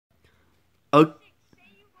Oh,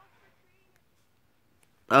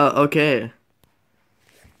 okay.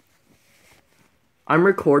 I'm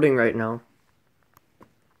recording right now.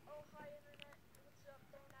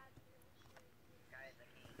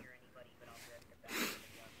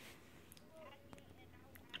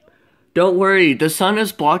 Don't worry, the sun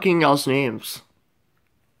is blocking y'all's names.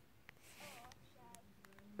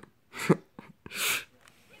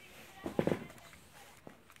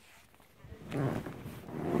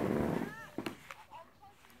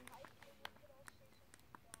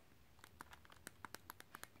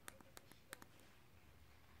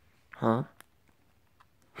 Huh?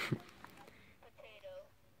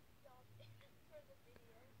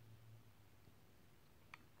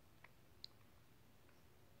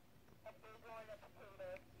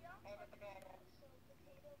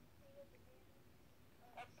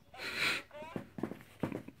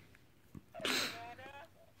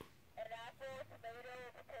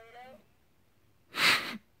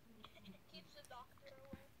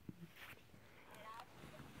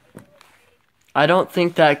 I don't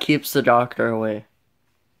think that keeps the doctor away.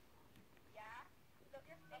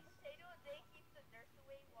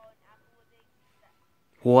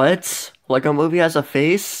 What? Like a movie has a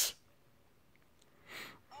face?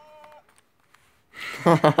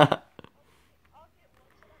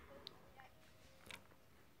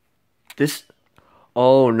 This.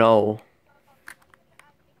 Oh no.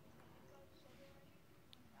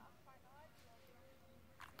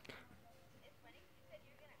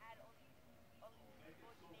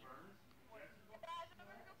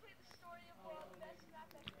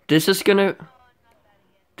 This is gonna.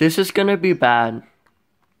 This is gonna be bad.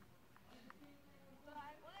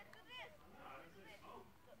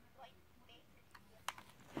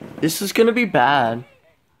 This is gonna be bad.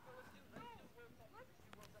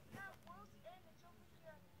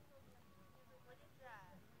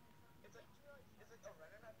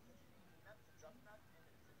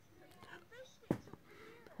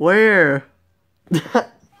 Where?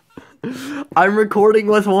 I'm recording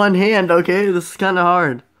with one hand, okay? This is kind of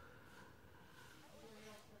hard.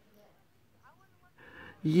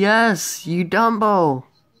 Yes, you Dumbo.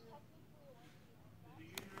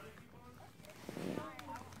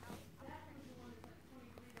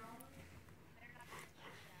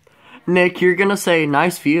 Nick, you're gonna say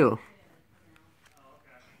nice view.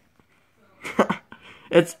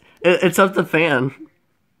 It's up the fan.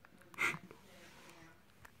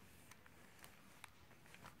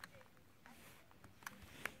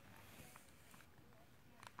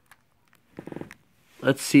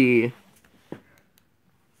 Let's see.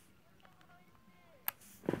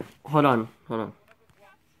 Hold on.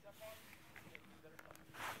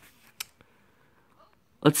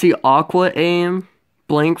 Let's see. Aqua Aim,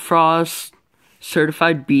 Blank Frost,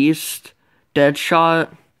 Certified Beast,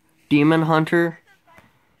 Deadshot, Demon Hunter.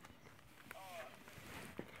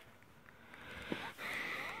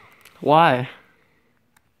 Why?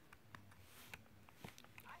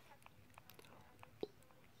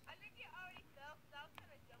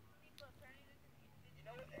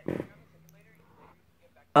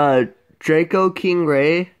 Draco King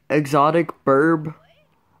Ray, Exotic Burb,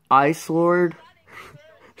 Ice Lord,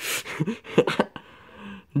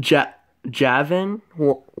 Javin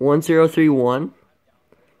 1031,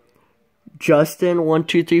 Justin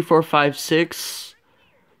 123456,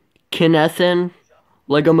 Kennethan,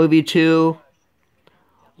 Lego Movie 2,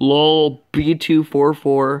 Lol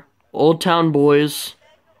B244, Old Town Boys,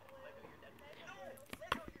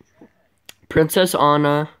 Princess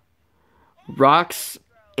Anna, Rocks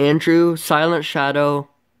Andrew, Silent Shadow,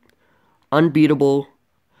 Unbeatable.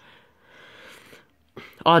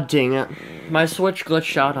 Aw, dang it. My Switch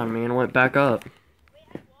glitched out on me and went back up.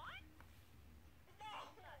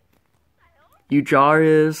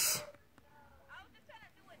 Ujariz,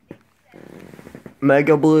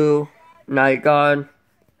 Mega Blue, Night God.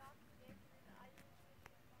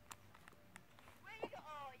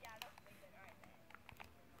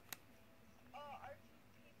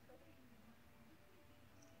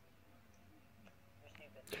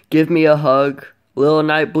 Give Me a Hug, Lil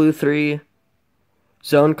Night Blue 3,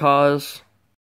 Zone Cause,